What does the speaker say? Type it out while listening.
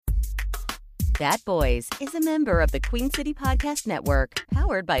Bat Boys is a member of the Queen City Podcast Network,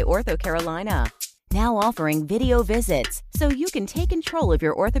 powered by Ortho Carolina. Now offering video visits so you can take control of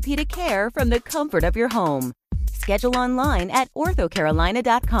your orthopedic care from the comfort of your home. Schedule online at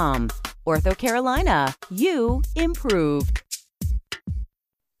orthocarolina.com. Ortho Carolina, you improved.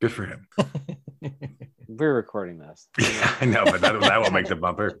 Good for him. We're recording this. Yeah, I know, but that won't make the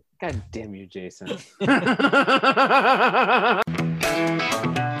bumper. God damn you, Jason.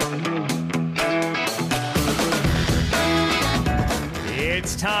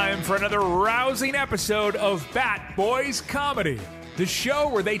 It's time for another rousing episode of Bat Boys Comedy, the show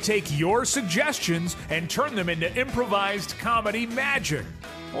where they take your suggestions and turn them into improvised comedy magic.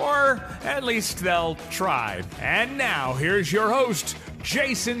 Or at least they'll try. And now, here's your host,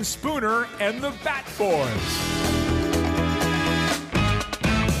 Jason Spooner and the Bat Boys.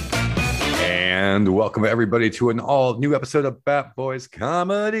 And welcome everybody to an all new episode of Bat Boys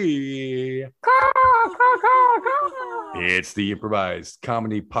Comedy. It's the improvised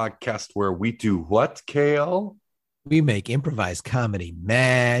comedy podcast where we do what, Kale? We make improvised comedy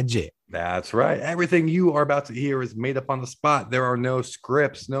magic. That's right. Everything you are about to hear is made up on the spot. There are no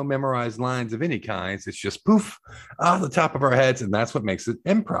scripts, no memorized lines of any kinds. It's just poof off the top of our heads, and that's what makes it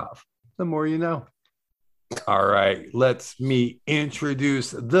improv. The more you know. All right, let's me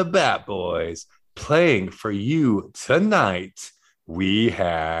introduce the Bat Boys. Playing for you tonight, we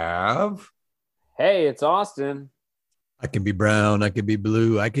have... Hey, it's Austin. I can be brown, I can be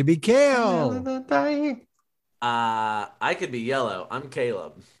blue, I can be Kale. I could be yellow. I'm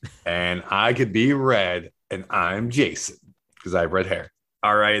Caleb. And I could be red, and I'm Jason, because I have red hair.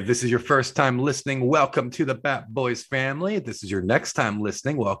 All right, if this is your first time listening, welcome to the Bat Boys family. If this is your next time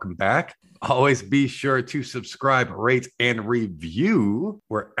listening, welcome back. Always be sure to subscribe, rate, and review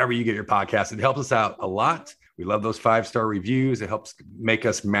wherever you get your podcast. It helps us out a lot. We love those 5-star reviews. It helps make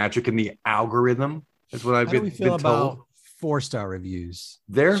us magic in the algorithm. That's what I've been told. 4-star reviews?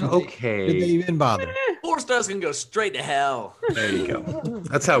 They're Should okay. Did they even bother? 4 stars can go straight to hell. There you go.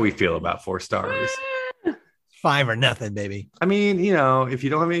 That's how we feel about 4 stars. 5 or nothing, baby. I mean, you know, if you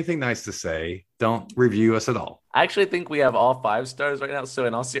don't have anything nice to say, don't review us at all. I actually think we have all 5 stars right now. So,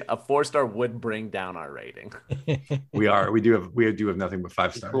 and also a 4-star would bring down our rating. We do have nothing but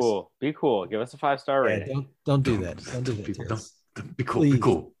 5 stars. Be cool. Give us a 5-star rating. Yeah, don't do that. Don't do that. People, to us. don't be cool. Please. Be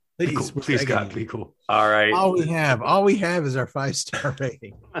cool. Be cool. Please, God, be cool. All right. All we have is our 5-star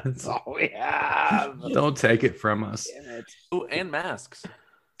rating. That's all we have. Don't take it from us. Ooh, and masks.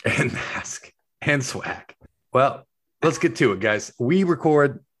 And mask and swag. Well, let's get to it, guys. We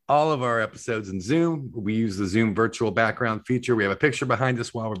record all of our episodes in Zoom. We use the Zoom virtual background feature. We have a picture behind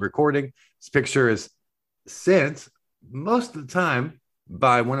us while we're recording. This picture is sent most of the time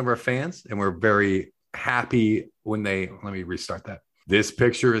by one of our fans, and we're very happy when let me restart that. This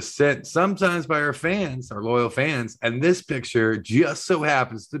picture is sent sometimes by our fans, our loyal fans, and this picture just so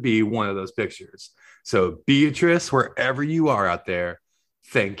happens to be one of those pictures. So, Beatrice, wherever you are out there,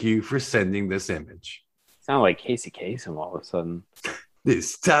 thank you for sending this image. Sound like Casey Kasem all of a sudden.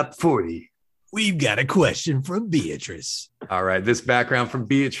 This top 40. We've got a question from Beatrice. All right. This background from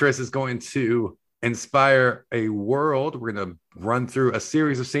Beatrice is going to inspire a world. We're going to run through a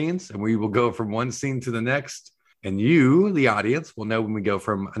series of scenes, and we will go from one scene to the next. And you, the audience, will know when we go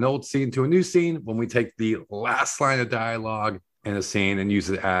from an old scene to a new scene, when we take the last line of dialogue in a scene and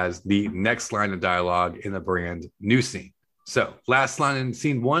use it as the next line of dialogue in a brand new scene. So last line in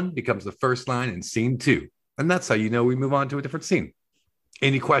scene 1 becomes the first line in scene 2. And that's how you know we move on to a different scene.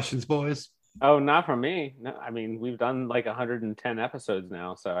 Any questions, boys? Oh, not from me. No, I mean, we've done like 110 episodes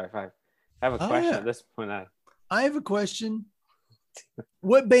now. So if I have a question at this point, I have a question.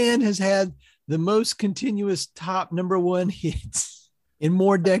 What band has had the most continuous top number 1 hits in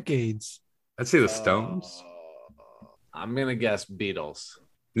more decades? I'd say the Stones. I'm going to guess Beatles.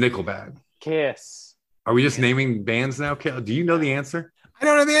 Nickelback. Kiss. Are we just naming bands now, Kel? Do you know the answer? I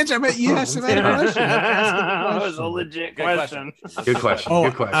don't know the answer, but you asked about a question. That was a legit question. Good question. Oh,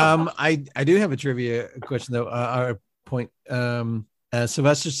 Good question. I do have a trivia question though. Our point.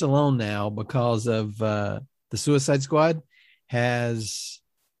 Sylvester Stallone now, because of the Suicide Squad, has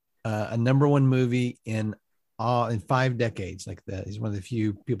a number 1 movie in 5 decades. Like that, he's one of the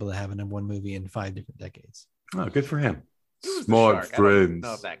few people that have a number 1 movie in 5 different decades. Oh, good for him. Who's the Smart shark? I friends. don't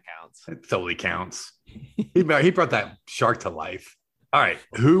know if that counts. It totally counts. He brought that shark to life. All right.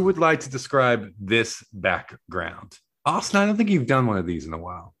 Who would like to describe this background? Austin, I don't think you've done one of these in a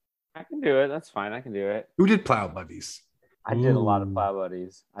while. I can do it. That's fine. I can do it. Who did Plow Buddies? I did a lot of Plow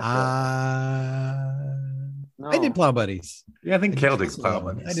Buddies. I did Plow Buddies. Yeah, I think Kale did Plow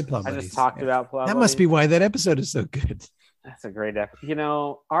Buddies. I did Plow I Buddies. just talked about Plow That Buddies. must be why that episode is so good. That's a great episode. You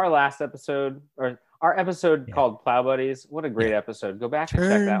know, our last episode, or our episode called Plow Buddies, what a great episode. Go back and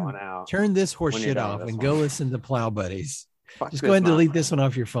check that one out. Turn this horse shit off and go listen to Plow Buddies. Just go ahead and delete this one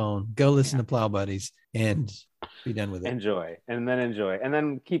off your phone. Go listen to Plow Buddies and be done with it. Enjoy, and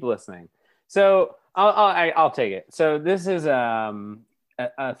then keep listening. So I'll take it. So this is a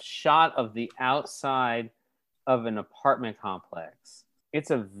shot of the outside of an apartment complex.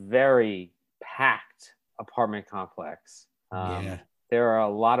 It's a very packed apartment complex. There are a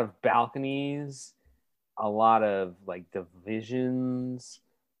lot of balconies, a lot of like divisions,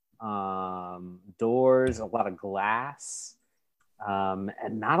 doors, a lot of glass,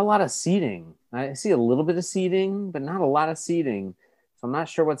 and not a lot of seating. I see a little bit of seating, but not a lot of seating. So I'm not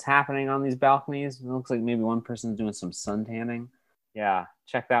sure what's happening on these balconies. It looks like maybe one person's doing some sun tanning. Yeah,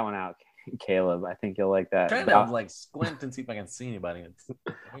 check that one out, Caleb. I think you'll like that. Trying to like squint and see if I can see anybody.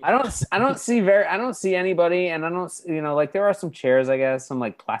 I don't see anybody, and I don't, like there are some chairs, I guess, some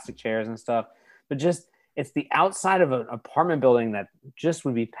like plastic chairs and stuff, but just it's the outside of an apartment building that just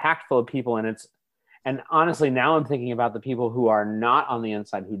would be packed full of people, and honestly, now I'm thinking about the people who are not on the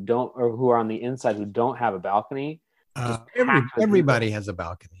inside, who are on the inside who don't have a balcony. Everybody has a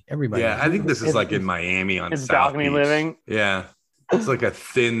balcony. Everybody. Yeah, I think this is like in Miami on South balcony Beach. Living. Yeah. It's like a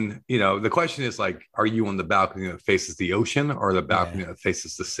thin, the question is like, are you on the balcony that faces the ocean or the balcony that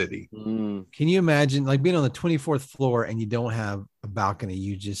faces the city? Can you imagine like being on the 24th floor and you don't have a balcony?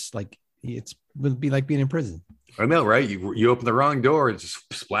 You just like, it would be like being in prison. I know, right? You open the wrong door, it's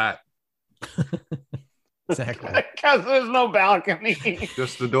just splat. Exactly. Because there's no balcony.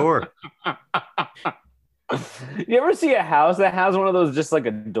 Just the door. You ever see a house that has one of those, just like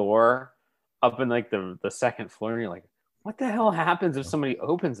a door up in like the second floor, and you're like, what the hell happens if somebody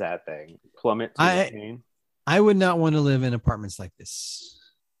opens that thing? Plummet to the pain. I would not want to live in apartments like this.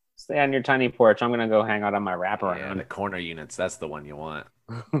 Stay on your tiny porch. I'm going to go hang out on my wraparound. Yeah, the corner units. That's the one you want.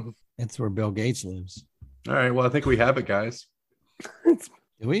 That's where Bill Gates lives. All right. Well, I think we have it, guys. Do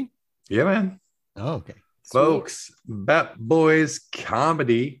we? Yeah, man. Oh, okay. Folks, Bat Boys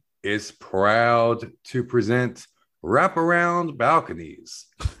Comedy is proud to present Wraparound Balconies.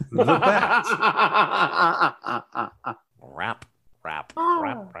 The Bat. Rap.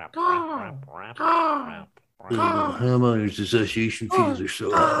 Homeowners Association fees are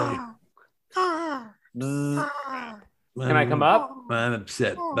so high. Can I come up? I'm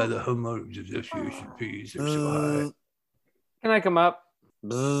upset by the Homeowners Association fees are so high. Can I come up?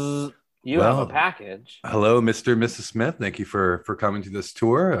 You have a package. Hello, Mr. and Mrs. Smith. Thank you for coming to this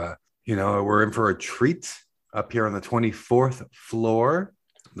tour. We're in for a treat up here on the 24th floor.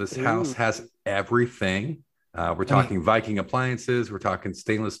 This house has everything. We're talking Viking appliances. We're talking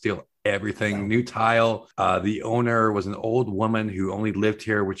stainless steel, everything, new tile. The owner was an old woman who only lived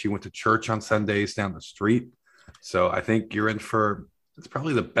here when she went to church on Sundays down the street. So I think you're in for, it's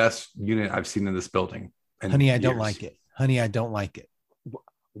probably the best unit I've seen in this building. Honey, I don't like it. Honey, I don't like it.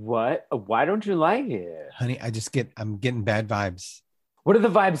 What? Why don't you like it? Honey, I'm getting bad vibes. What are the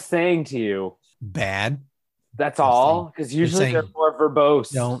vibes saying to you? Bad. That's all? Because usually they're more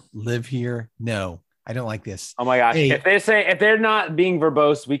verbose. Don't live here. No, I don't like this. Oh my gosh. Hey, if they're not being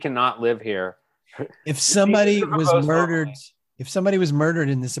verbose, we cannot live here. If somebody was murdered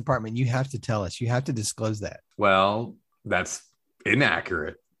in this apartment, you have to tell us. You have to disclose that. Well, that's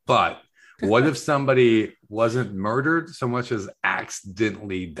inaccurate. But what if somebody wasn't murdered so much as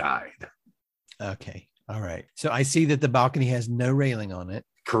accidentally died? Okay. All right. So I see that the balcony has no railing on it.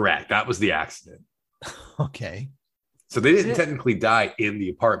 Correct. That was the accident. Okay. So they didn't technically die in the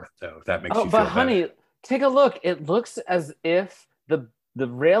apartment, though, if that makes you feel better. But honey, take a look. It looks as if the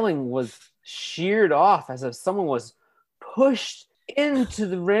railing was sheared off, as if someone was pushed into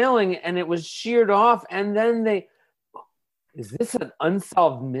the railing and it was sheared off. And then is this an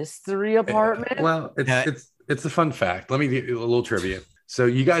unsolved mystery apartment? Well, it's a fun fact. Let me give you a little trivia. So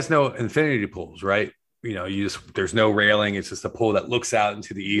you guys know infinity pools, right? There's no railing. It's just a pool that looks out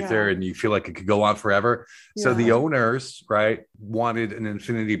into the ether and you feel like it could go on forever. Yeah. So the owners, right, wanted an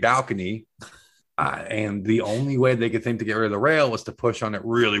infinity balcony. And the only way they could think to get rid of the rail was to push on it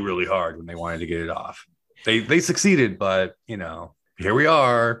really, really hard when they wanted to get it off. They succeeded, but here we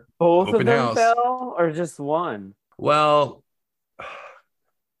are. Both of them fell or just one? Well,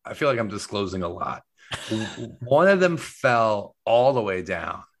 I feel like I'm disclosing a lot. One of them fell all the way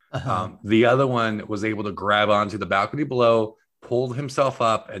down. The other one was able to grab onto the balcony below, pulled himself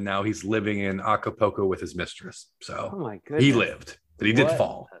up, and now he's living in Acapulco with his mistress. So oh my goodness. He lived, but he did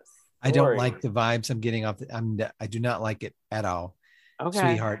fall. I don't like the vibes I'm getting off. I do not like it at all. Okay,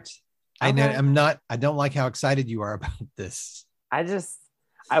 sweetheart. Okay. I don't like how excited you are about this. I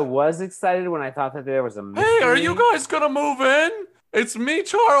I was excited when I thought that there was a mystery. Hey, are you guys gonna move in? It's me,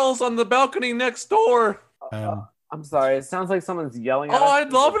 Charles, on the balcony next door. I'm sorry. It sounds like someone's yelling at us. Oh,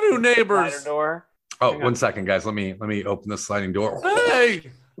 I'd love new through the neighbors. slider door. Oh, Hang on. 1 second, guys. Let me open the sliding door.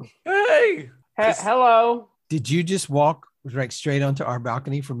 Hey, hey. Hello. Did you just walk like straight onto our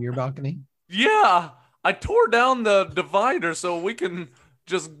balcony from your balcony? Yeah, I tore down the divider so we can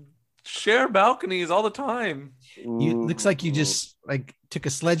just share balconies all the time. Looks like you just like took a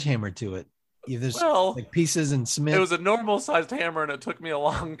sledgehammer to it. There's Well, like pieces and cement. it was a normal sized hammer and it took me a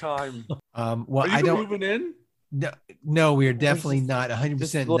long time. Well, Are you I don't. moving in? No, we are definitely just- not 100%.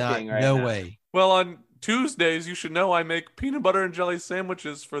 just Not. looking right No now. way. Well, on Tuesdays, you should know I make peanut butter and jelly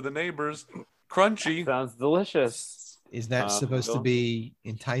sandwiches for the neighbors. Crunchy. Sounds delicious. Is that supposed to Michael? be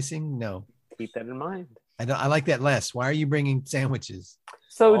enticing? No, Keep that in mind. I don't. I like that less. Why are you bringing sandwiches?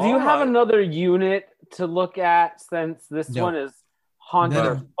 So, do you have Alright. another unit to look at since this No. one is haunted None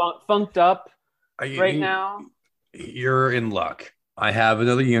or of- funked up You- right now? You're in luck. I have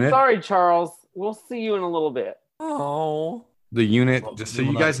another unit. Sorry, Charles. We'll see you in a little bit. Oh. The unit, Well, just so we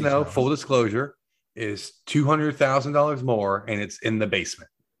you will not guys see know, Charles. full disclosure, is $200,000 more, and it's in the basement.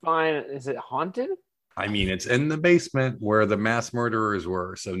 Fine. Is it haunted? I mean, it's in the basement where the mass murderers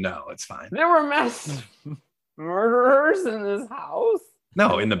were, so no, it's fine. There were mass murderers in this house?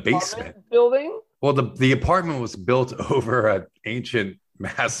 No, in the basement. Apartment building? Well, the apartment was built over an ancient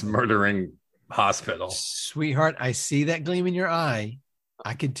mass murdering hospital. Sweetheart, I see that gleam in your eye.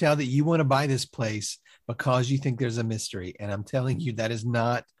 I can tell that you want to buy this place because you think there's a mystery. And I'm telling you, that is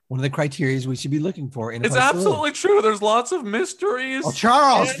not one of the criteria we should be looking for. In a It's place to live. absolutely true. There's lots of mysteries. Oh,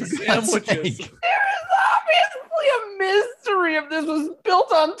 Charles, and for God's sandwiches. sake. There is obviously a mystery if this was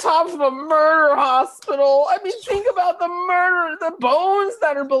built on top of a murder hospital. I mean, think about the murder, the bones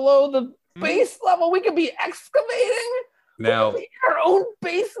that are below the base level. We could be excavating. Now, We could be in our own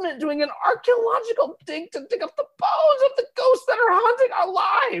basement doing an archaeological dig to dig up the bones of the ghosts that are haunting our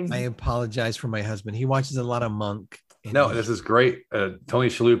lives. I apologize for my husband. He watches a lot of Monk. and no, he- this is great. Tony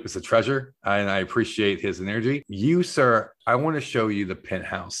Shalhoub is a treasure, and I appreciate his energy. You, sir, I want to show you the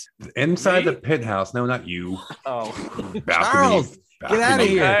penthouse. Inside Me? the penthouse, no, not you. Oh. Balcony, Charles, get outta balcony.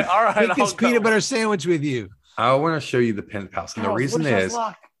 here. Okay, all right. Take this I'll go. peanut butter sandwich with you. I want to show you the penthouse, and the reason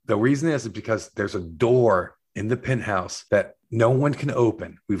is because there's a door in the penthouse that no one can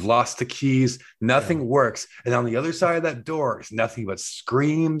open. We've lost the keys. Nothing works. And on the other side of that door is nothing but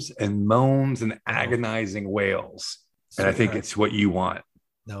screams and moans and agonizing wails. And I think Sweetheart. it's what you want.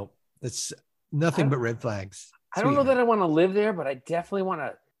 No, that's nothing but red flags. I don't know Sweetheart. that I want to live there, but I definitely want to.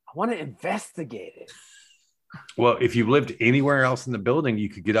 I want to investigate it. Well, if you lived anywhere else in the building, you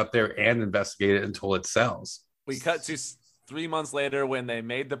could get up there and investigate it until it sells. We cut to 3 months later when they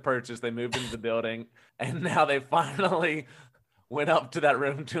made the purchase, they moved into the building, and now they finally went up to that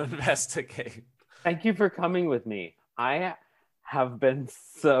room to investigate. Thank you for coming with me. I have been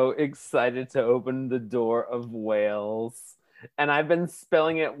so excited to open the door of Wales, and I've been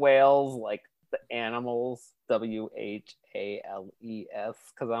spelling it Wales like the animals, WHALES,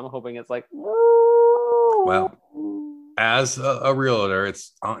 because I'm hoping it's like. Well, as a realtor,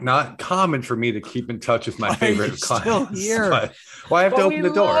 it's not common for me to keep in touch with my Why are favorite you still clients. here? But, well, I have to But open the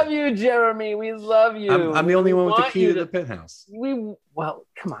door. We love you, Jeremy. We love you. I'm the only one with the want key you to the penthouse. Well,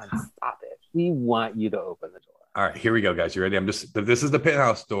 come on, stop it. We want you to open the door. All right, here we go, guys. You ready? This is the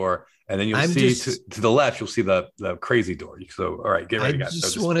penthouse door, and then you'll I'm see just- to the left, you'll see the crazy door. So, all right, get I ready, guys.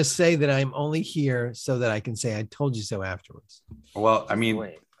 just So want to say that I'm only here so that I can say I told you so afterwards. well, I mean,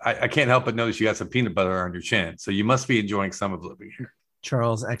 Wait. I can't help but notice you got some peanut butter on your chin, so you must be enjoying some of living here.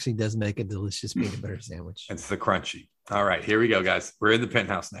 Charles actually does make a delicious peanut butter sandwich. It's the crunchy. All right, here we go, guys. We're in the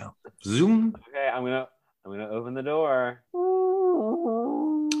penthouse now. Zoom. Okay, I'm gonna open the door.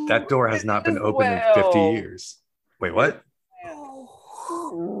 That door has not been It is opened in 50 well. years. Wait, what?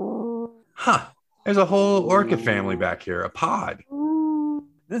 Huh? There's a whole orchid family back here. A pod.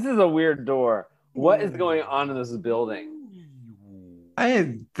 This is a weird door. What is going on in this building? I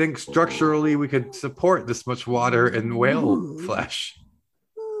didn't think structurally we could support this much water and whale flesh.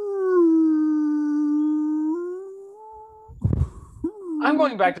 I'm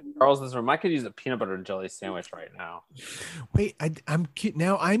going back to Charles's room. I could use a peanut butter and jelly sandwich right now. Wait, I'm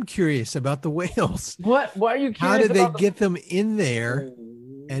curious about the whales. What? Why are you curious? How did they about get them in there,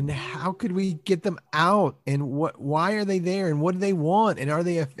 and how could we get them out? And why are they there? And what do they want? And are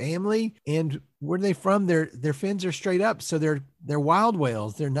they a family? And where are they from? Their fins are straight up, so they're wild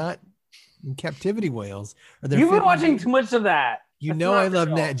whales. They're not captivity whales. Or they're You've been fin- watching too much of that. You That's know not I love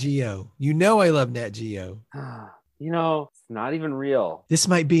real. Nat Geo. You know I love Nat Geo. You know, it's not even real. This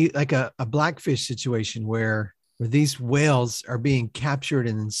might be like a Blackfish situation where where these whales are being captured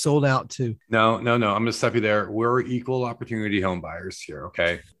and then sold out to. No. I'm going to stop you there. We're equal opportunity home buyers here.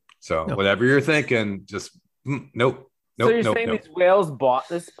 Okay. So No. whatever you're thinking, just nope. So you're saying these whales bought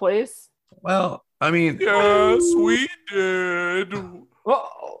this place? Well, I mean, Yes, we did.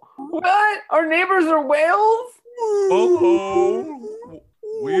 Whoa. What? Our neighbors are whales? Oh,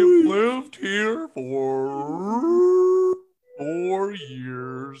 we've lived here for 4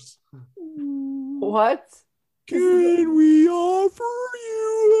 years. What? Can we offer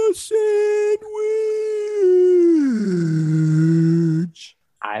you a sandwich?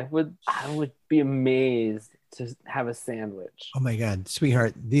 I would be amazed to have a sandwich. Oh my God,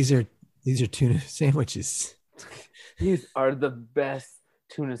 sweetheart, these are tuna sandwiches. These are the best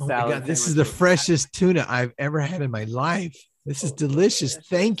tuna Oh salad. my God, this is the sandwiches. freshest tuna I've ever had in my life. This is delicious.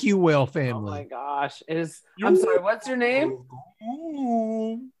 Thank you, whale Oh my family. gosh. I'm sorry, what's your name?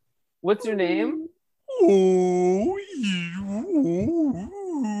 What's your name? Oh, you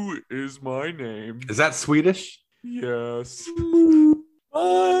is my name. is that Swedish? Yes.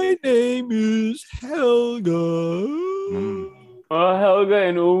 My name is Helga. Helga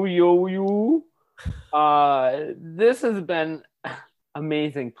and Oyo. This has been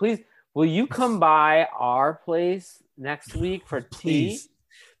amazing. Please, will you come by our place next week for tea?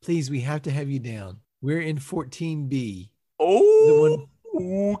 Please, we have to have you down. We're in 14B. Oh,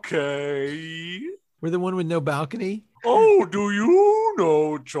 okay. We're the one with no balcony. Oh, do you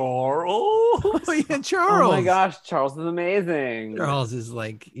know Charles? Oh yeah, Charles. Oh my gosh, Charles is amazing. Charles is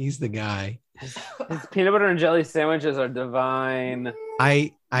like, he's the guy. His peanut butter and jelly sandwiches are divine.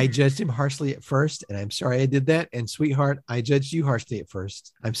 I judged him harshly at first, and I'm sorry I did that. And sweetheart, I judged you harshly at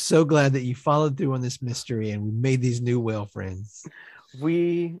first. I'm so glad that you followed through on this mystery and we made these new whale friends.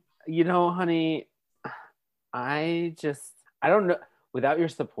 Honey, I don't know. Without your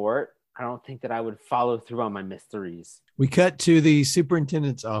support, I don't think that I would follow through on my mysteries. We cut to the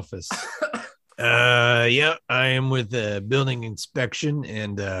superintendent's office. Yeah, I am with the building inspection,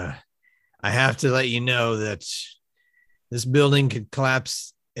 and I have to let you know that this building could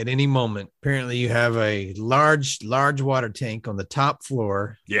collapse at any moment. Apparently, you have a large water tank on the top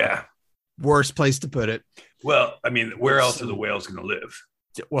floor. Yeah. Worst place to put it. Well, I mean, where else are the whales going to live?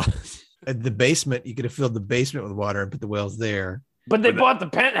 Well, at the basement, you could have filled the basement with water and put the whales there. But they bought the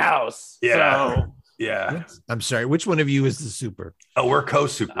penthouse. Yeah. So. Yeah. I'm sorry. Which one of you is the super? Oh, we're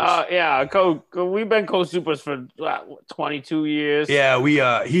co-supers. Yeah. We've been co-supers for 22 years.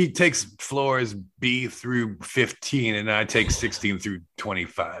 Yeah, he takes floors B through 15, and I take 16 through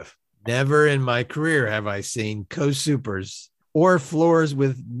 25. Never in my career have I seen co-supers or floors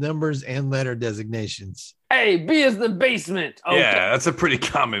with numbers and letter designations. Hey, B is the basement. Okay. Yeah, that's a pretty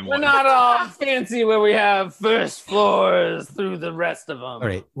common We're one. not all fancy where we have first floors through the rest of them. All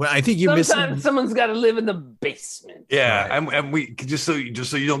right. Well, I think you're Sometimes missing. someone's got to live in the basement. Yeah, Right. and we just so you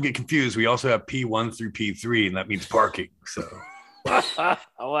don't get confused, we also have P1 through P3, and that means parking. So What a.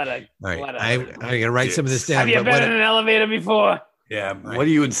 All right. What a- I gotta write some of this down. Have you but been what- in an elevator before? yeah, Right. what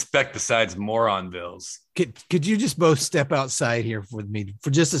do you inspect besides moronvilles? could you just both step outside here with me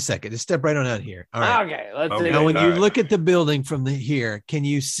for just a second? Just step right on out here. All right. Okay, let's Okay. do Now, it. when All you right. look at the building from here, can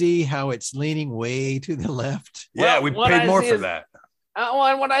you see how it's leaning way to the left? Yeah, Well, we what paid I more see for is- that.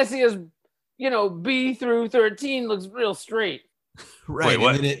 And what I see is, B through 13 looks real straight. Right.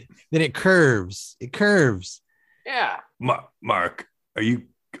 what? And then it curves. It curves. Yeah. Mark, are you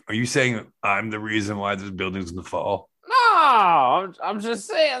saying I'm the reason why this building's in the fall? No, I'm just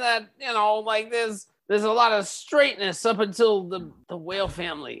saying that, there's a lot of straightness up until the whale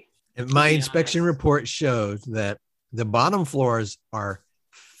family. And my be inspection honest. report shows that the bottom floors are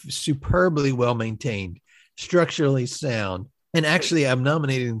superbly well maintained, structurally sound. And actually, I'm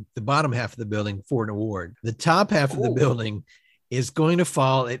nominating the bottom half of the building for an award. The top half of the building is going to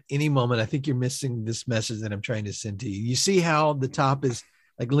fall at any moment. I think you're missing this message that I'm trying to send to you. You see how the top is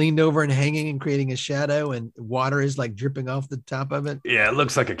like leaned over and hanging and creating a shadow, and water is like dripping off the top of it? Yeah, it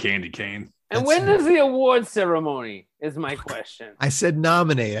looks like a candy cane. And That's- when is the award ceremony is my question. I said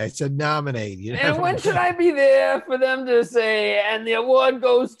nominate. You And when should I be there for them to say, and the award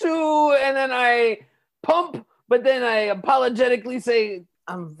goes to, and then I pump, but then I apologetically say,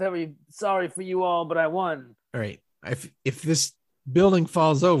 I'm very sorry for you all, but I won. All right. If this building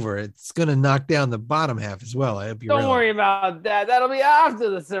falls over, it's going to knock down the bottom half as well. I hope you Don't realize. worry about that. That'll be after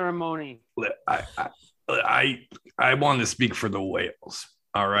the ceremony. I want to speak for the whales.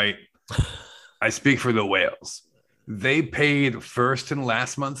 All right. I speak for the whales. They paid first and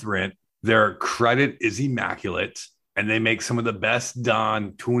last month's rent. Their credit is immaculate, and they make some of the best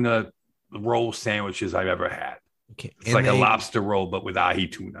Don tuna roll sandwiches I've ever had. Okay. It's like a lobster roll, but with ahi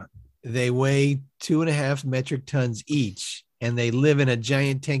tuna. They weigh 2.5 metric tons each, and they live in a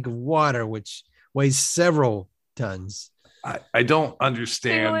giant tank of water, which weighs several tons. I don't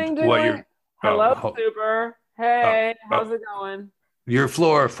understand Ding-a-ling, what ding-a-ling. you're. Hello, oh, Super. Hey, oh. how's it going? You're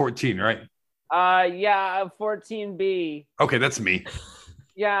floor 14, right? Yeah, 14B. Okay, that's me.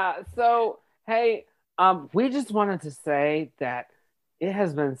 Yeah, so hey, we just wanted to say that it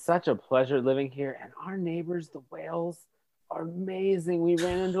has been such a pleasure living here, and our neighbors, the whales, are amazing. We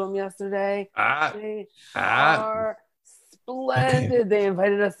ran into them yesterday. They are splendid. Okay. They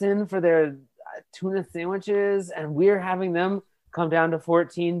invited us in for their tuna sandwiches, and we're having them come down to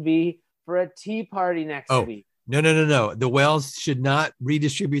 14B for a tea party next week. No. The whales should not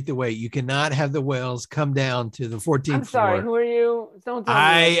redistribute the weight. You cannot have the whales come down to the 14th I'm sorry, floor. who are you? Don't tell me.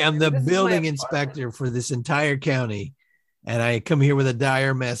 I am the This is my building apartment. inspector for this entire county, and I come here with a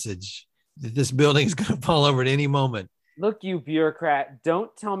dire message that this building is going to fall over at any moment. Look, you bureaucrat,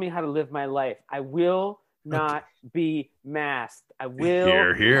 don't tell me how to live my life. I will not be masked. I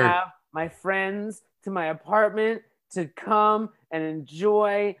will Here. have my friends to my apartment to come and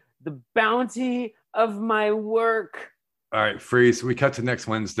enjoy the bounty of my work. All right, freeze. We cut to next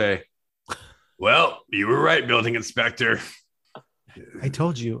Wednesday. Well, you were right, building inspector. I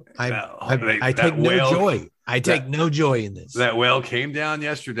told you, I That take no whale- joy. I take no joy in this. That whale came down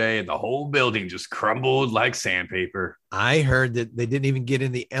yesterday, and the whole building just crumbled like sandpaper. I heard that they didn't even get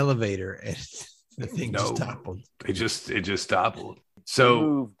in the elevator, and the thing just toppled. It just toppled. So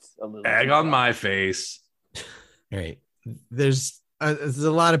Moved a little. egg on my face. All right, there's a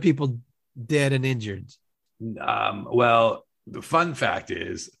lot of people dead and injured. Well, the fun fact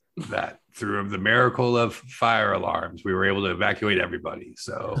is that through the miracle of fire alarms, we were able to evacuate everybody.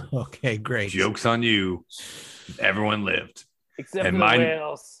 So Okay, great. joke's on you. Everyone lived. Except and for mine- the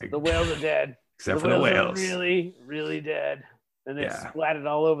whales. The whales are dead. Except for the Are whales. really, really dead. And they're Yeah. splattered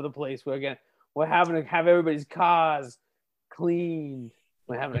all over the place. We're having to have everybody's cars cleaned.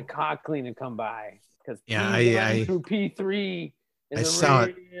 We're having a car cleaner come by. Because through P3 I is saw a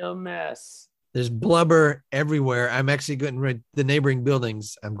it. real mess. There's blubber everywhere. I'm actually going to the neighboring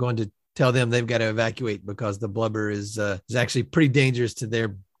buildings. I'm going to tell them they've got to evacuate because the blubber is actually pretty dangerous to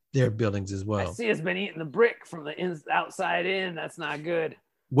their buildings as I well. see it's been eating the brick from the outside in. That's not good.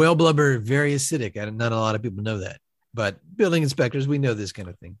 Whale blubber very acidic. Not a lot of people know that, but building inspectors, we know this kind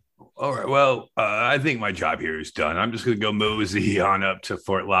of thing. All right. Well, I think my job here is done. I'm just going to go mosey on up to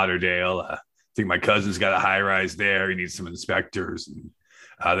Fort Lauderdale. I think my cousin's got a high rise there. He needs some inspectors. And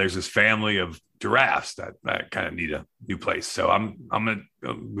there's this family of giraffes that kind of need a new place. So I'm going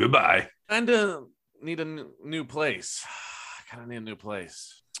to goodbye. Kind of need a new place. Kind of need a new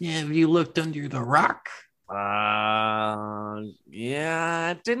place. Yeah. Have you looked under the rock?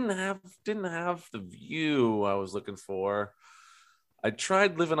 Yeah, I didn't have the view I was looking for. I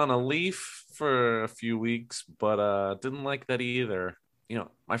tried living on a leaf for a few weeks, but didn't like that either. You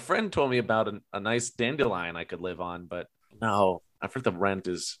know, my friend told me about a nice dandelion I could live on, but no, I've heard the rent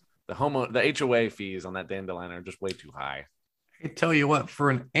is the HOA fees on that dandelion are just way too high. I tell you what, for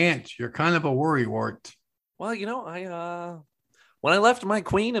an ant, you're kind of a worrywart. Well, you know, when I left my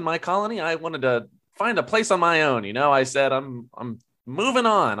queen and my colony, I wanted to find a place on my own. You know, I said I'm moving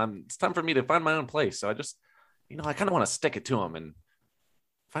on. It's time for me to find my own place. So I just, you know, I kind of want to stick it to them and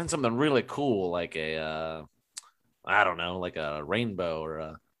find something really cool, like I don't know, like a rainbow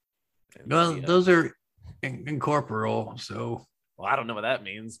or Well, those are incorporeal, so well, I don't know what that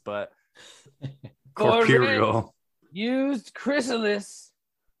means, but corporeal. Used chrysalis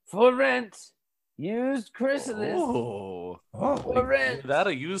for rent. Used chrysalis oh, for rent. is that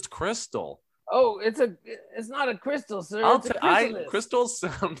a used crystal? Oh, it's not a crystal, sir. It's a chrysalis. Crystals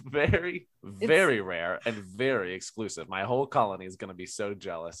sound very, very rare and very exclusive. My whole colony is going to be so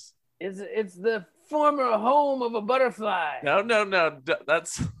jealous. It's the former home of a butterfly. No.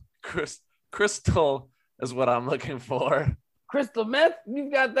 That's crystal is what I'm looking for. Crystal meth?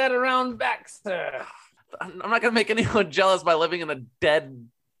 You've got that around back, sir. I'm not going to make anyone jealous by living in a dead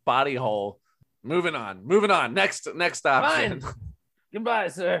body hole. Moving on. Next option. Fine. Goodbye,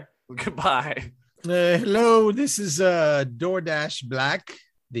 sir. Goodbye. Hello, this is DoorDash Black,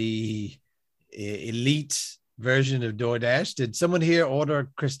 the elite version of DoorDash. Did someone here order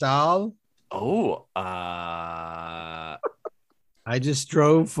Cristal? Oh, I just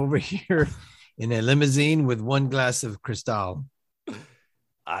drove over here in a limousine with one glass of Cristal.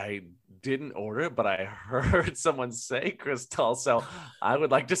 I didn't order it, but I heard someone say Cristal, so I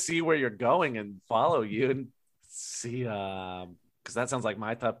would like to see where you're going and follow you and see because that sounds like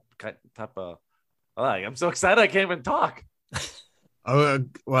my type of I'm so excited I can't even talk. Oh,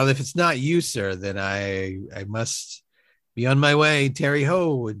 well, if it's not you, sir, then I must be on my way. Terry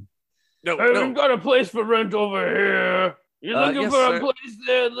Ho would No, Hey, no. we got a place for rent over here. You looking Yes, for sir. a place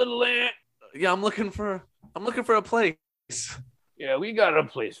there, little ant? Yeah, I'm looking for a place. Yeah, we got a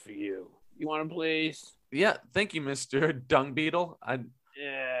place for you. You want a place? Yeah, thank you, Mr. Dung Beetle.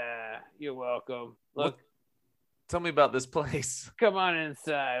 Yeah, you're welcome. Look, Tell me about this place. come on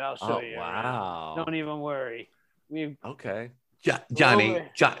inside. I'll show Oh, you. wow. Don't even worry. We've Okay. Johnny, Over.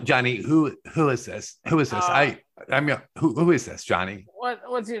 Johnny, who is this? Who is this? Who is this, Johnny?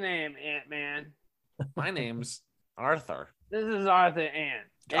 what's your name, Ant Man? My name's Arthur. This is Arthur Ant,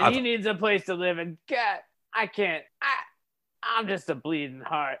 and Arthur. he needs a place to live. And God, I can't. I'm just a bleeding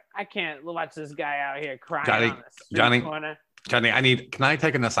heart. I can't watch this guy out here crying Johnny, on the street Johnny. corner. Johnny, can I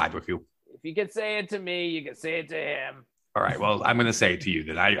take an aside with you? If you can say it to me, you can say it to him. All right. Well, I'm going to say it to you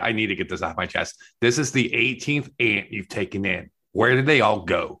that I need to get this off my chest. This is the 18th ant you've taken in. Where did they all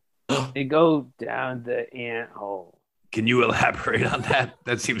go? They go down the ant hole. Can you elaborate on that?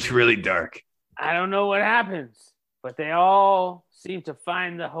 That seems really dark. I don't know what happens, but they all seem to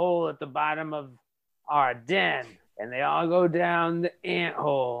find the hole at the bottom of our den, and they all go down the ant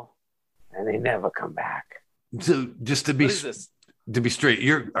hole, and they never come back. So just to be What is this? straight,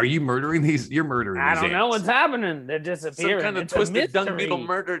 are you murdering these? You're murdering I these don't know ants. what's happening. They're Some disappearing. kind of It's a twisted Dung mystery. Beetle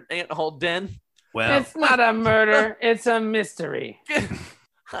murdered ant hole den. Well, It's not a murder. It's a mystery.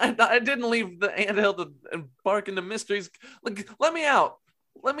 I didn't leave the anthill to embark into mysteries. Look, let me out.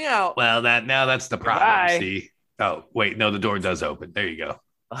 Let me out. well, that's the problem. Goodbye. See? Oh, wait, no, the door does open. There you go.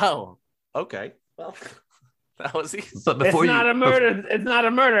 Oh, okay. Well, that was easy. But before It's you, not a murder. It's not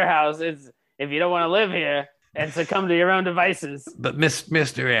a murder house. It's if you don't want to live here and succumb to your own devices. but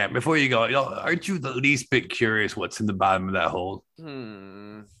Mr. Ant, before you go, aren't you the least bit curious what's in the bottom of that hole?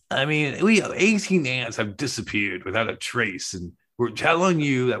 I mean, we 18 ants have disappeared without a trace, and we're telling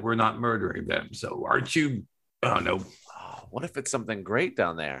you that we're not murdering them. So aren't you? I don't know. Oh, what if it's something great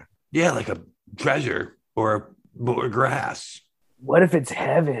down there? Yeah, like a treasure or grass. What if it's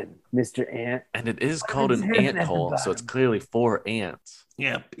heaven, Mr. Ant? And it is called is an hidden ant at the hole, so it's bottom? clearly for ants.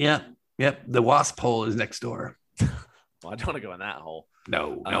 Yep. The wasp hole is next door. Well, I don't want to go in that hole.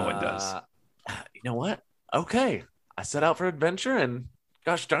 No one does. You know what? Okay. I set out for adventure, and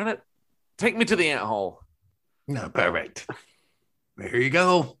gosh darn it, take me to the ant hole. No, perfect. There you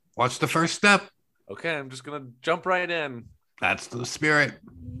go. Watch the first step. Okay, I'm just gonna jump right in. That's the spirit.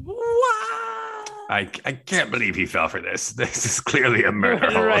 I can't believe he fell for this. This is clearly a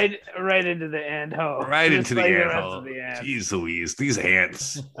murder hole. right into the ant hole. Right Just into the like ant rest hole. of the ants. Jeez Louise, these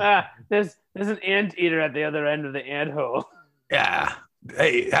ants. There's an ant eater at the other end of the ant hole. Yeah.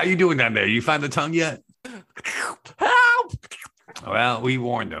 Hey, how you doing down there? You find the tongue yet? Help! Well, we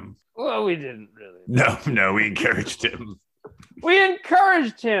warned him. Well, we didn't really. No, we encouraged him. We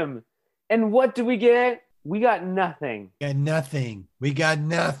encouraged him. And what do we get? We got nothing. Got nothing. We got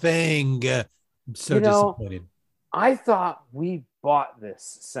nothing. I'm so You know, disappointed. I thought we bought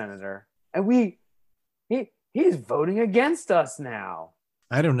this, Senator. And he's voting against us now.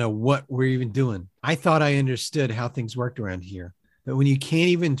 I don't know what we're even doing. I thought I understood how things worked around here. But when you can't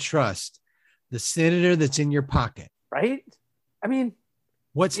even trust the senator that's in your pocket, Right? I mean,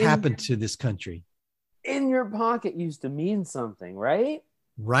 what's In- happened to this country? in your pocket used to mean something, right?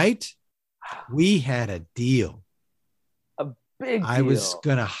 Right? We had a deal. Big deal. I was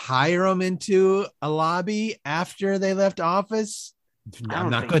going to hire them into a lobby after they left office. I I'm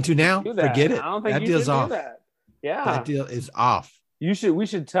don't not think going to you now. do that. Forget it. I don't think That you deal's should off. do that. Yeah. That deal is off. We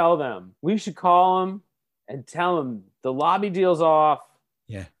should tell them. We should call them and tell them the lobby deal's off.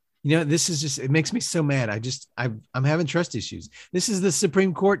 Yeah. You know, this is just, it makes me so mad. I'm having trust issues. This is the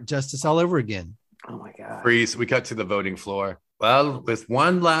Supreme Court justice all over again. Oh my God. Freeze. We cut to the voting floor. Well, with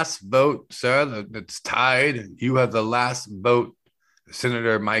one last vote, sir, that's tied. You have the last vote,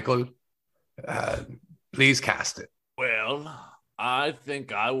 Senator Michael. Please cast it. Well, I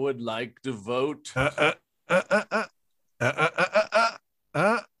think I would like to vote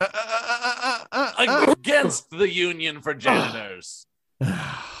against the union for janitors.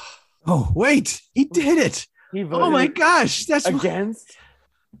 Oh, wait, he did it. He voted Oh my gosh. against.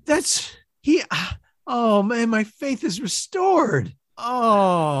 Oh man, my faith is restored.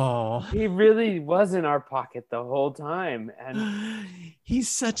 Oh, He really was in our pocket the whole time. And he's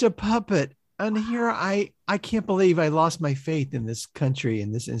such a puppet. And here I can't believe I lost my faith in this country,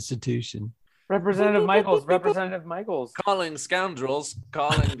 in this institution. Representative Michaels. Calling the scoundrels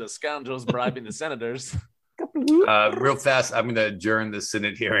bribing the senators. Real fast, I'm going to adjourn the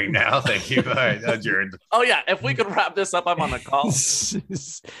Senate hearing now. Thank you. All right, adjourned. Oh yeah, if we could wrap this up, I'm on the call.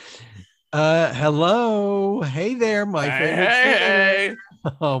 Hello. Hey there, my favorite. Hey.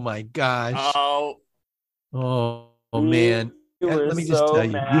 Oh my gosh. Oh, Oh man. let me just tell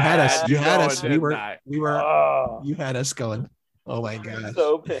you, you had us. You had us. We were. Oh, You had us going. Oh my god.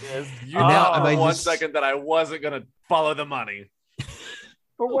 so pissed. You now, know am I for one just- second that I wasn't gonna follow the money.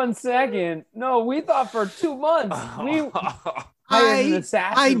 For 1 second. No, we thought for 2 months. We hired an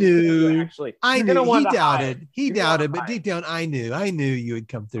assassin. I knew. Actually, I You're knew. gonna He want to doubted. hide. He You're gonna doubted, but hide. deep down, I knew you would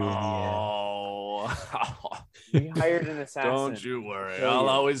come through in the end. Oh, We hired an assassin. don't you worry. Kill I'll you.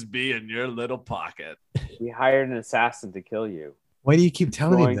 always be in your little pocket. We hired an assassin to kill you. Why do you keep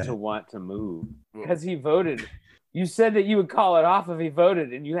telling me Going that? to want to move because he voted. You said that you would call it off if he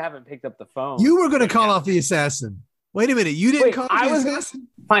voted, and you haven't picked up the phone. You were going to call off the assassin. Wait a minute. You didn't Wait, call I the was- assassin?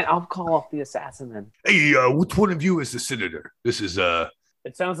 Fine. I'll call off the assassin then. Hey, which one of you is the senator? This is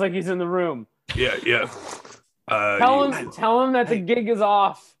It sounds like he's in the room. yeah. Tell him that the gig is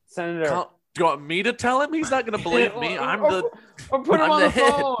off, Senator. Do you want me to tell him? He's not going to believe me. I'm the. Or put him I'm on the the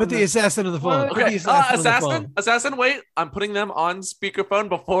hit. phone. Put the assassin on the phone. Put the Okay, assassin on the assassin, phone. assassin, wait! I'm putting them on speakerphone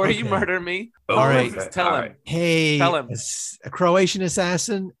before you Okay. murder me. All right. Just tell him. Hey, Tell him. a Croatian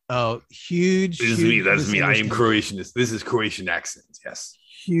assassin. Oh, huge. This is huge me. That's me. I am misunderstanding. Croatian. This is Croatian accent. Yes.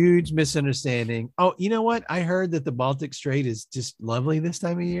 Huge misunderstanding. Oh, you know what? I heard that the Baltic Strait is just lovely this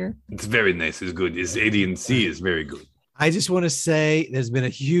time of year. It's very nice. It's good. It's Aegean Sea is very good. I just want to say there's been a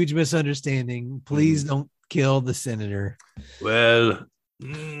huge misunderstanding. Please don't kill the senator. Well,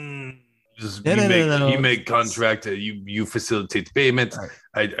 just No. you make contract. You facilitate payment. All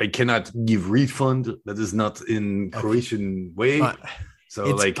right. I cannot give refund. That is not in Croatian way. But So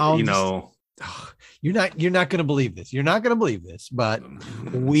it's like all you know, you're not going to believe this. You're not going to believe this, but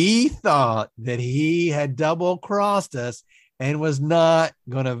we thought that he had double crossed us and was not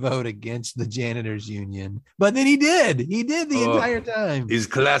going to vote against the janitors union. But then he did. He did the Oh, entire time. is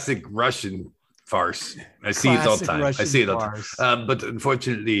classic Russian farce. I see it all the Classic time. I Russian see it all the time. farce. But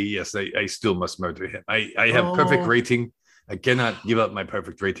unfortunately, yes, I still must murder him. I have perfect Oh. rating. I cannot give up my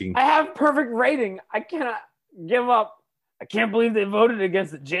perfect rating. I have perfect rating. I cannot give up. I can't believe they voted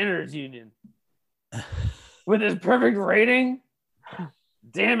against the janitors union with his perfect rating.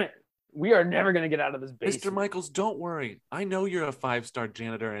 Damn it. We are never going to get out of this basement. Mr. Michaels, don't worry. I know you're a 5-star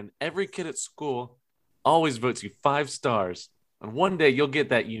janitor, and every kid at school always votes you 5 stars. And one day you'll get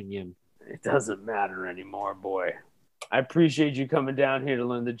that union. It doesn't matter anymore, boy. I appreciate you coming down here to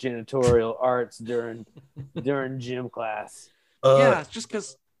learn the janitorial arts during gym class. Yeah, it's just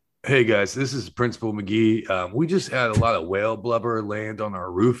because. Hey guys, this is Principal McGee. We just had a lot of whale blubber land on our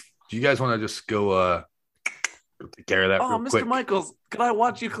roof. Do you guys want to just go take care of that Oh, real Mr. quick? Michaels, could I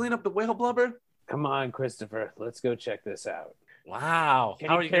watch you clean up the whale blubber? Come on, Christopher. Let's go check this out. Wow. Can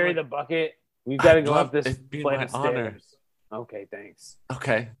How are you you carry gonna- the bucket? We've got to I'd go love up this it'd be flight my of honor. stairs. Okay, thanks.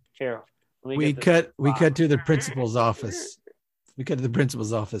 Okay. Here, let me We get this cut box. to the principal's office. We cut to the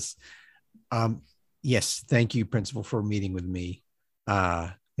principal's office. Yes, thank you, principal, for meeting with me.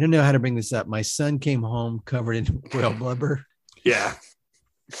 I don't know how to bring this up. My son came home covered in whale blubber. Yeah,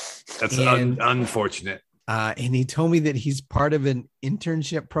 that's And- unfortunate. And he told me that he's part of an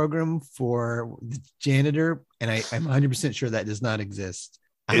internship program for the janitor. And I'm 100% sure that does not exist.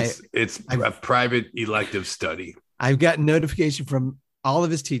 It's a private elective study. I've gotten notification from all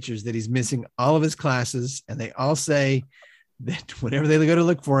of his teachers that he's missing all of his classes. And they all say that whenever they go to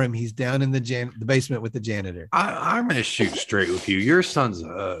look for him, he's down in the basement with the janitor. I'm going to shoot straight with you. Your son's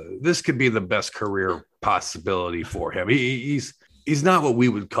this could be the best career possibility for him. He's not what we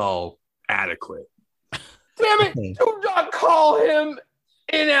would call adequate. Damn it! Okay. Do not call him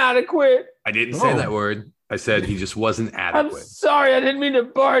inadequate. I didn't say Oh. that word. I said he just wasn't I'm adequate. sorry, I didn't mean to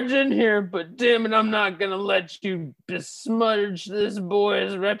barge in here, but damn it, I'm not gonna let you besmudge this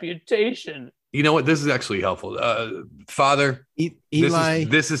boy's reputation. You know what? This is actually helpful. Father, Eli,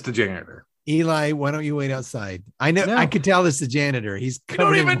 this is the janitor. Eli, why don't you wait outside? I know No. I could tell this is the janitor. He's You don't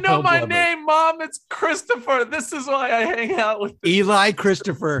covered in even know whale my blubber. name, Mom. It's Christopher. This is why I hang out with Eli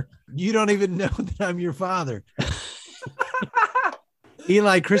Christopher. You don't even know that I'm your father.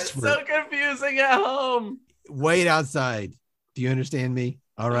 Eli It's Christopher. so confusing at home. Wait outside. Do you understand me?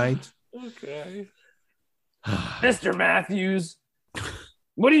 All right. Okay. Mr. Matthews,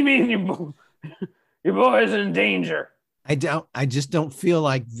 what do you mean your boy is in danger? I just don't feel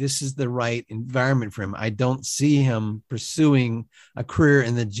like this is the right environment for him. I don't see him pursuing a career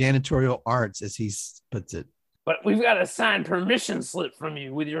in the janitorial arts, as he puts it. But we've got a signed permission slip from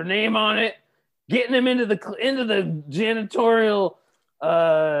you with your name on it, getting him into the janitorial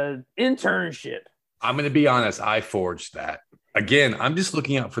internship. I'm going to be honest. I forged that. Again, I'm just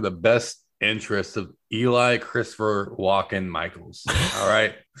looking out for the best interests of Eli Christopher Walken Michaels. All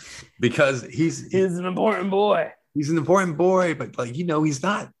right. Because he's He's an important boy. an important boy, but he's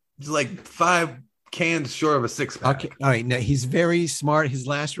not like 5 cans short of a 6-pack. Okay. All right. Now he's very smart. His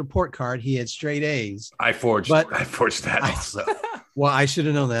last report card, he had straight A's. I forged that also. Well, I should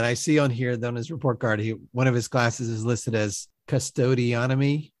have known that. I see on here on his report card, one of his classes is listed as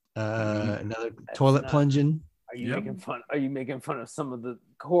custodianomy, another toilet plunging. Are you making fun? Are you making fun of some of the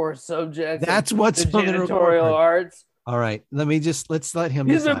core subjects? That's what's the on the report janitorial card. arts. All right. Let's let him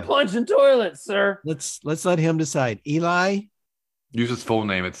He's decide. been plunging toilets, sir. Let's let him decide. Eli Use his full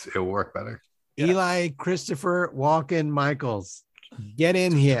name. It'll work better. Eli Christopher Walken Michaels. Get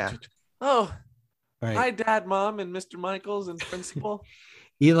in here. Oh, All right. hi, Dad, Mom, and Mr. Michaels and Principal.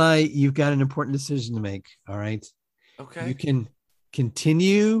 Eli, you've got an important decision to make. All right. Okay. You can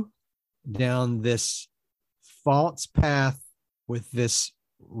continue down this false path with this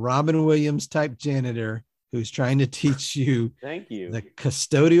Robin Williams type janitor who's trying to teach you Thank you. the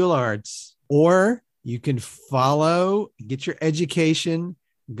custodial arts, or you can get your education,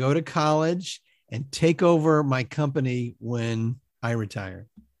 go to college, and take over my company when I retire.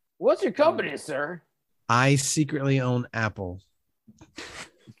 What's your company, sir? I secretly own Apple.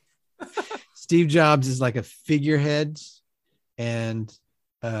 Steve Jobs is like a figurehead, and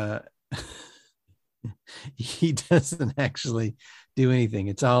he doesn't actually do anything.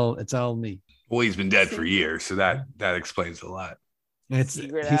 It's all me. Well, he's been dead for years, so that explains a lot.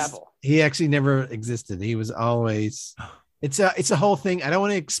 Secret Apple. He actually never existed. He was always. It's a whole thing. I don't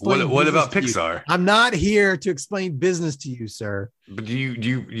want to explain. What about business to you. Pixar? I'm not here to explain business to you, sir. But do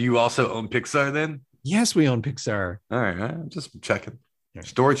you also own Pixar then? Yes, we own Pixar. All right, I'm just checking.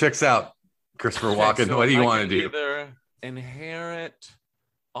 Story checks out. Christopher Walken, So what do you I want to can do? Either inherit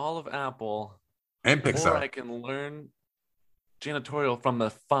all of Apple, And or I Pixar. can learn janitorial from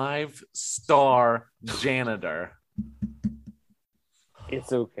the 5-star janitor.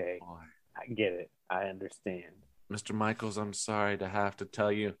 It's okay. Boy. I get it. I understand. Mr. Michaels, I'm sorry to have to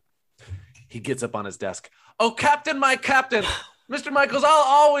tell you. He gets up on his desk. Oh, Captain, my Captain. Mr. Michaels, I'll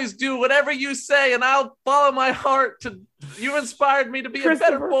always do whatever you say, and I'll follow my heart. You inspired me to be a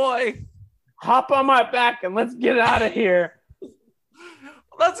better boy. Hop on my back and let's get out of here.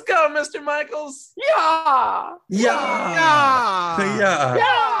 Let's go, Mr. Michaels. Yeah. A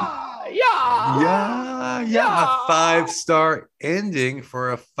 5-star ending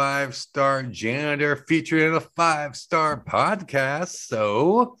for a 5-star janitor featured in a 5-star podcast.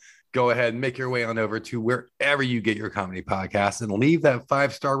 So go ahead and make your way on over to wherever you get your comedy podcasts and leave that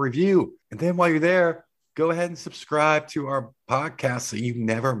 5-star review. And then while you're there, go ahead and subscribe to our podcast so you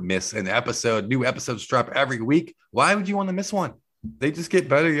never miss an episode. New episodes drop every week. Why would you want to miss one? They just get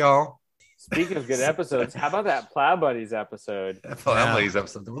better, y'all. Speaking of good episodes, how about that Plow Buddies episode? Family's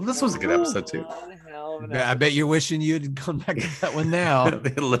episode. Well, this was a good episode too. One hell of an I bet you're wishing you'd gone back to that one now.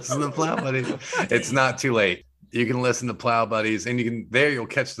 Listen to Plow Buddies. It's not too late. You can listen to Plow Buddies, and you'll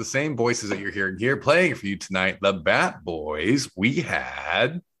catch the same voices that you're hearing here playing for you tonight. The Bat Boys. We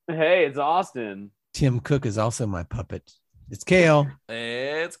had. Hey, it's Austin. Tim Cook is also my puppet. It's Kale.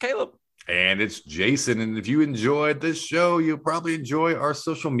 It's Caleb. And it's Jason. And if you enjoyed this show, you'll probably enjoy our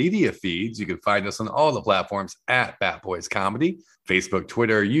social media feeds. You can find us on all the platforms at Bat Boys Comedy, Facebook,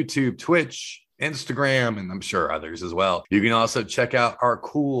 Twitter, YouTube, Twitch, Instagram, and I'm sure others as well. You can also check out our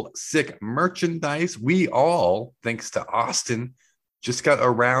cool, sick merchandise. We all, thanks to Austin, just got a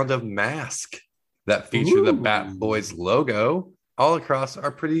round of masks that feature the Bat Boys logo all across our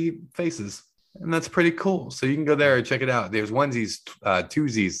pretty faces. And that's pretty cool. So you can go there and check it out. There's onesies,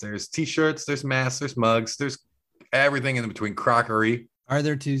 twosies, there's t-shirts, there's masks, there's mugs, there's everything in between crockery. Are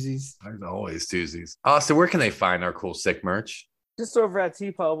there twosies? There's always twosies. Austin, where can they find our cool sick merch? Just over at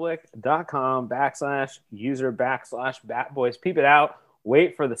tpublic.com/user/batboys. Peep it out.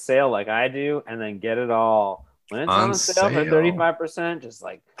 Wait for the sale like I do, and then get it all. When it's on sale for 35%, just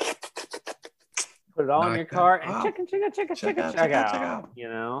like put it all in your cart and check out. You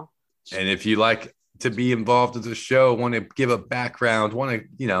know? And if you like to be involved in the show, want to give a background, want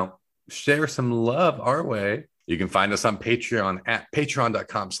to, share some love our way, you can find us on Patreon at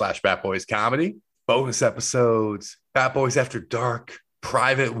patreon.com/batboyscomedy. Bonus episodes, Bat Boys After Dark,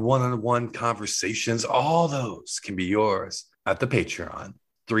 private one-on-one conversations, all those can be yours at the Patreon.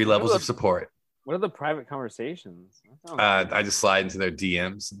 3 levels of support. What are the private conversations? I just slide into their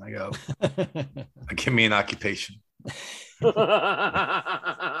DMs and I go, give me an occupation.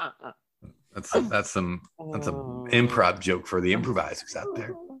 That's some improv joke for the improvisers out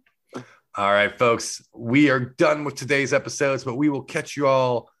there. All right, folks, we are done with today's episodes, but we will catch you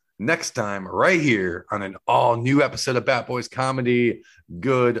all next time right here on an all new episode of Bat Boys Comedy.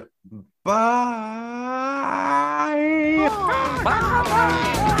 Goodbye. Bye.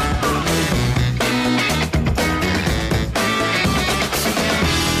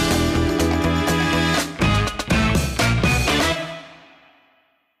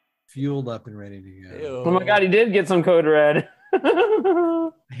 fueled up and ready to go. Ew. Oh my God, he did get some Code Red. I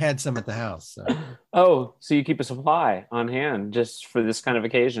had some at the house. So. Oh, so you keep a supply on hand just for this kind of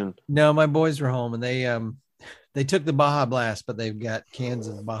occasion? No, my boys were home and they took the Baja Blast, but they've got cans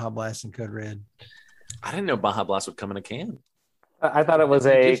of Baja Blast and Code Red. I didn't know Baja Blast would come in a can. I thought it was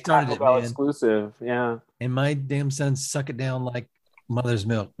They a just started Taco it, Bell man. exclusive. Yeah. And my damn sons suck it down like mother's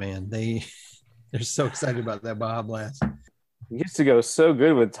milk, man. They're so excited about that Baja Blast. It used to go so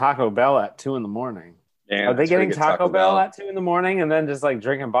good with Taco Bell at 2 a.m. Yeah, Are they getting Taco Bell at 2 a.m. and then just like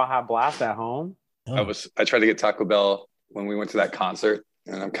drinking Baja Blast at home? Oh, I tried to get Taco Bell when we went to that concert,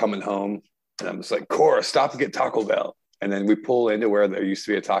 and I'm coming home, and I'm just like, Cora, stop to get Taco Bell. And then we pull into where there used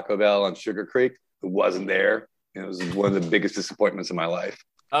to be a Taco Bell on Sugar Creek. It wasn't there. And it was one of the biggest disappointments of my life.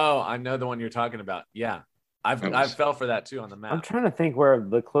 Oh, I know the one you're talking about. Yeah. I fell for that too on the map. I'm trying to think where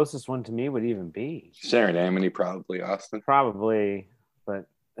the closest one to me would even be. Sharon Amity, probably, Austin. Probably, but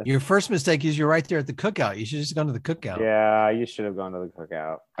your first mistake is you're right there at the cookout. You should have just gone to the cookout. yeah, you should have gone to the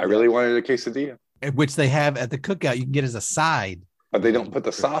cookout. I really wanted a quesadilla, Which they have at the cookout. You can get as a side. but they don't put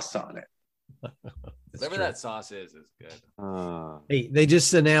the sauce on it. Whatever that sauce is good. Hey, they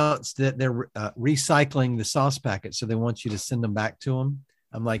just announced that they're recycling the sauce packet, so they want you to send them back to them.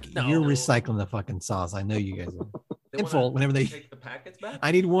 I'm like, No. you're recycling the fucking sauce. I know you guys are. They In full, whenever they take the packets back.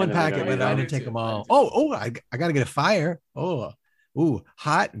 I need one And then they're packet, gonna but I do want to take too. them I all. do. I got to get a fire. Ooh,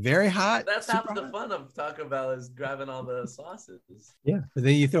 hot, very hot. That's super half of the hot. fun of Taco Bell is grabbing all the sauces. Yeah, but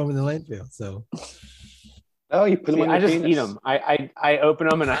then you throw them in the landfill. So Oh, you put them See, on I your just penis. eat them. I open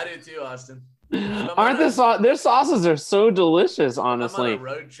them and I do too, Austin. aren't their sauces are so delicious. I'm on Honestly, a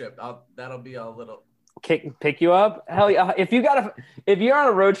road trip. That'll be a little. pick you up. Hell yeah! If you're on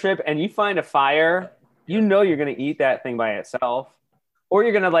a road trip and you find a fire, you know you're gonna eat that thing by itself, or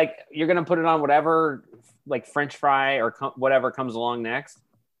you're gonna put it on whatever like French fry or whatever comes along next.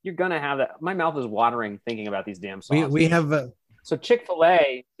 You're gonna have that. My mouth is watering thinking about these damn sauces. we have So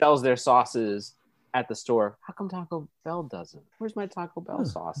Chick-fil-A sells their sauces at the store. How come Taco Bell doesn't? Where's my Taco Bell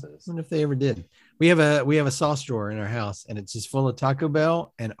sauces? I wonder if they ever did. We have a sauce drawer in our house, and it's just full of Taco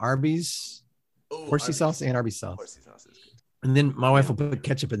Bell and Arby's horsey sauce and Arby's sauce. Horsey sauce is good. And then my wife will put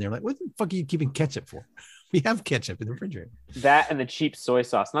ketchup in there. I'm like, what the fuck are you keeping ketchup for? We have ketchup in the refrigerator. That and the cheap soy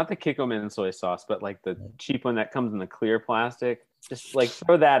sauce, not the Kikkoman soy sauce, but like the cheap one that comes in the clear plastic. Just like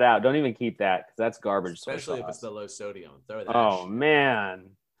throw that out. Don't even keep that because that's garbage. Especially soy if sauce. it's the low sodium. Throw that. Oh man,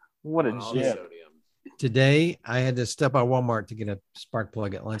 what a all the gem! sodium. Today, I had to stop by Walmart to get a spark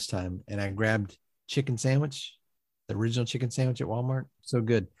plug at lunchtime, and I grabbed chicken sandwich, the original chicken sandwich at Walmart. So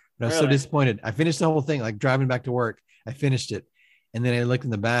good. But I was so Really? disappointed. I finished the whole thing, like driving back to work. I finished it. And then I looked in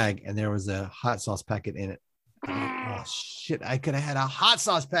the bag, and there was a hot sauce packet in it. Oh, shit. I could have had a hot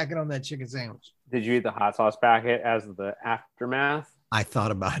sauce packet on that chicken sandwich. Did you eat the hot sauce packet as the aftermath? I thought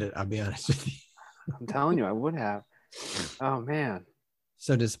about it. I'll be honest with you. I'm telling you, I would have. Oh man,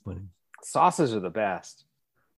 So disappointing. sauces are the best.